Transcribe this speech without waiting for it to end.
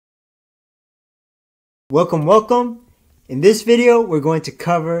Welcome. In this video, we're going to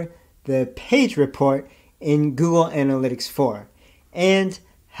cover the page report in Google Analytics 4 and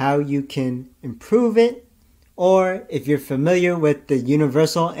how you can improve it, or if you're familiar with the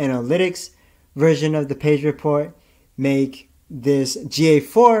Universal Analytics version of the page report, make this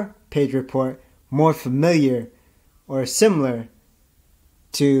GA4 page report more familiar or similar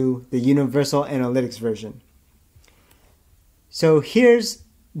to the Universal Analytics version. So here's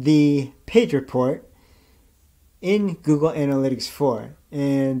the page report in Google Analytics 4,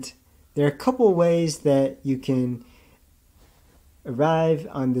 and there are a couple ways that you can arrive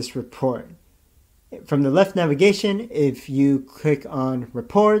on this report. From the left navigation, if you click on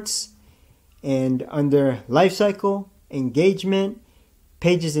Reports and under Lifecycle, Engagement,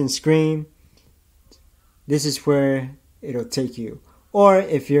 Pages and Screen, this is where it'll take you. Or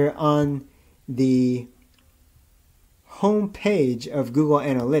if you're on the home page of Google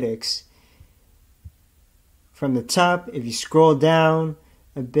Analytics, from the top, if you scroll down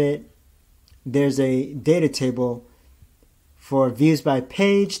a bit, there's a data table for views by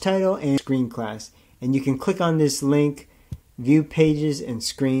page title and screen class. And you can click on this link, View Pages and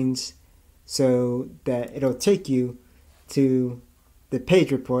Screens, so that it'll take you to the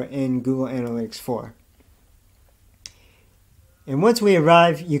page report in Google Analytics 4. And once we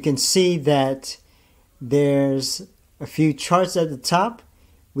arrive, you can see that there's a few charts at the top.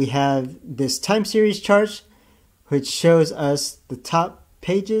 We have this time series chart, which shows us the top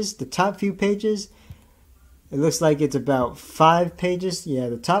pages, the top few pages. It looks like it's about 5 pages. Yeah,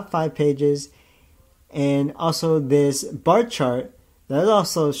 the top 5 pages. And also this bar chart that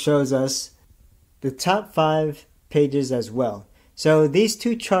also shows us the top 5 pages as well. So these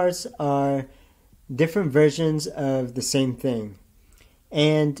two charts are different versions of the same thing.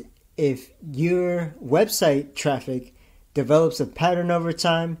 And if your website traffic develops a pattern over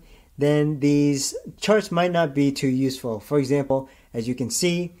time, then these charts might not be too useful. For example, as you can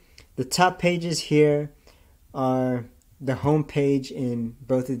see, the top pages here are the home page in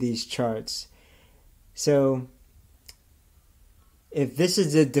both of these charts. So if this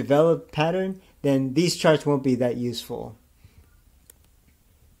is a developed pattern, then these charts won't be that useful.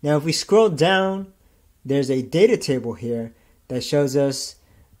 Now if we scroll down, there's a data table here that shows us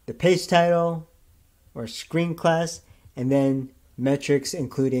the page title or screen class, and then metrics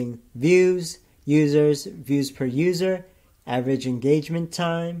including views, users, views per user, average engagement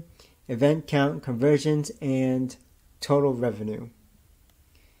time, event count, conversions, and total revenue.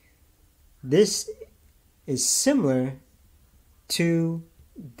 This is similar to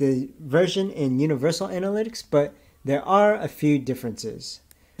the version in Universal Analytics, but there are a few differences.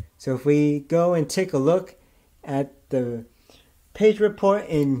 So if we go and take a look at the page report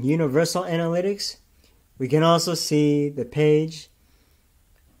in Universal Analytics, we can also see the page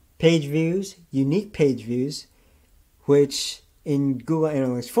views, unique page views, which in Google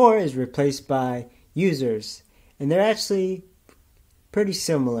Analytics 4 is replaced by users. And they're actually pretty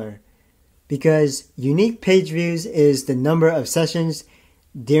similar, because unique page views is the number of sessions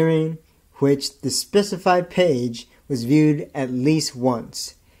during which the specified page was viewed at least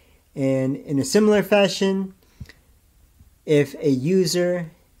once. And in a similar fashion, if a user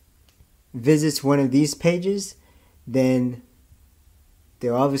visits one of these pages, then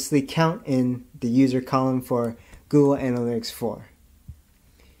they'll obviously count in the user column for Google Analytics 4.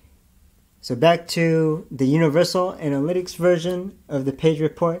 So back to the Universal Analytics version of the page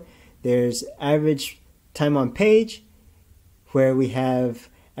report, there's average time on page, where we have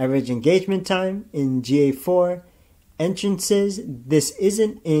average engagement time in GA4, entrances. This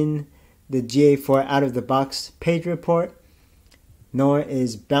isn't in the GA4 out-of-the-box page report, nor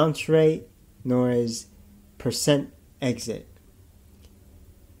is bounce rate, nor is percent exit.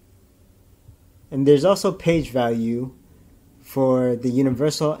 And there's also page value for the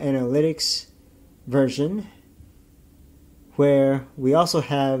Universal Analytics version, where we also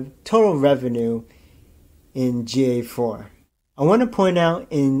have total revenue in GA4. I want to point out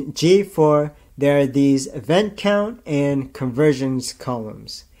in GA4 there are these event count and conversions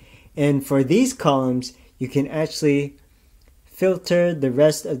columns. And for these columns, you can actually filter the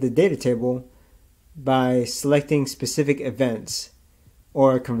rest of the data table by selecting specific events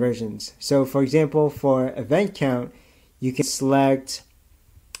or conversions. So for example, for event count, you can select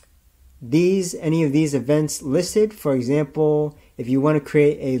any of these events listed. For example, if you want to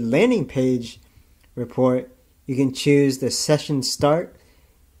create a landing page report, you can choose the session start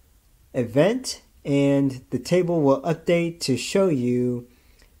event, and the table will update to show you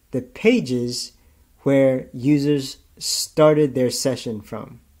the pages where users started their session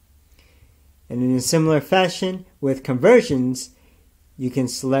from. And in a similar fashion with conversions, you can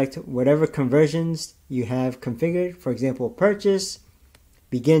select whatever conversions you have configured. For example, purchase,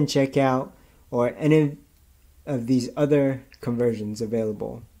 begin checkout, or any of these other conversions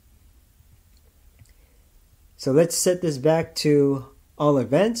available. So let's set this back to all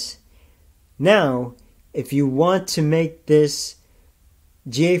events. Now, if you want to make this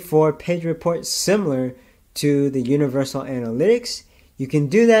GA4 page report similar to the Universal Analytics, you can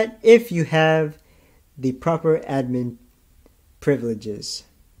do that if you have the proper admin privileges.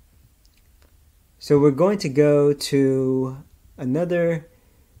 So we're going to go to another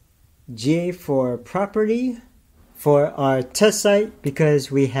GA4 property for our test site because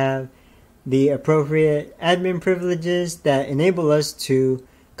we have the appropriate admin privileges that enable us to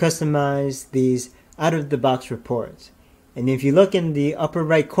customize these out-of-the-box reports. And if you look in the upper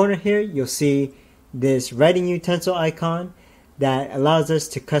right corner here, you'll see this writing utensil icon that allows us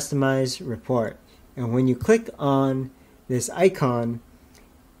to customize report. And when you click on this icon,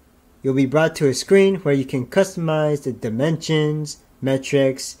 you'll be brought to a screen where you can customize the dimensions,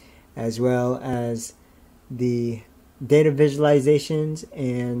 metrics, as well as the data visualizations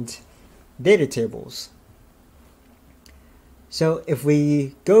and data tables. So if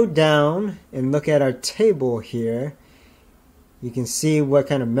we go down and look at our table here, you can see what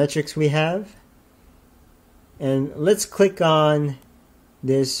kind of metrics we have. And let's click on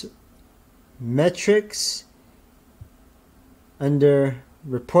this metrics under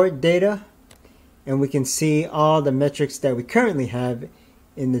report data, and we can see all the metrics that we currently have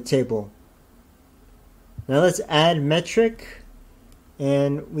in the table. Now let's add metric,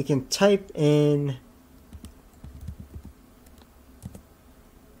 and we can type in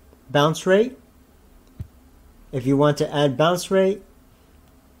bounce rate. If you want to add bounce rate,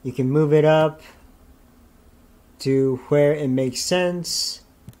 you can move it up to where it makes sense.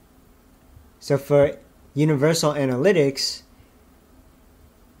 So for Universal Analytics,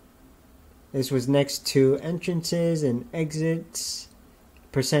 this was next to entrances and exits,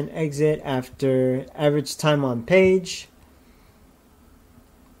 percent exit after average time on page.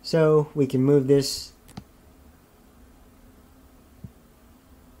 So we can move this.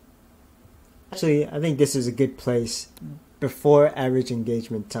 Actually, I think this is a good place before average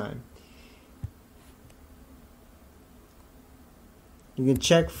engagement time. You can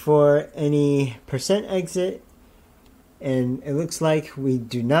check for any percent exit, and it looks like we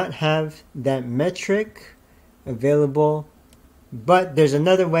do not have that metric available, but there's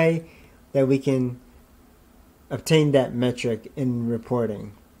another way that we can obtain that metric in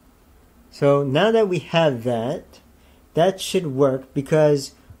reporting. So now that we have that, that should work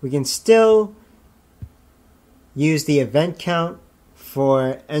because we can still use the event count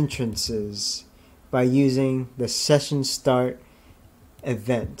for entrances by using the session start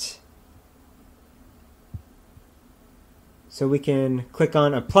event. So we can click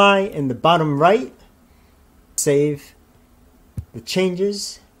on apply in the bottom right, save the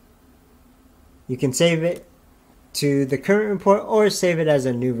changes. You can save it to the current report or save it as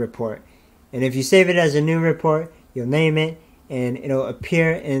a new report. And if you save it as a new report, you'll name it and it'll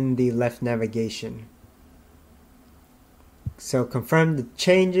appear in the left navigation. So confirm the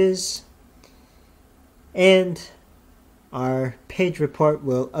changes and our page report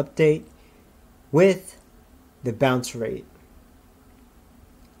will update with the bounce rate.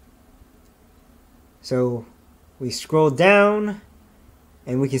 So we scroll down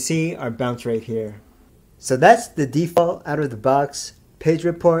and we can see our bounce rate here. So that's the default out of the box page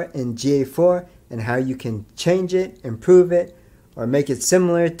report in GA4 and how you can change it, improve it, or make it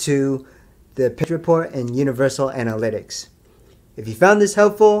similar to the page report in Universal Analytics. If you found this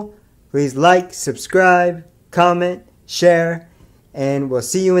helpful, please like, subscribe, comment, share, and we'll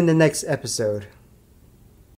see you in the next episode.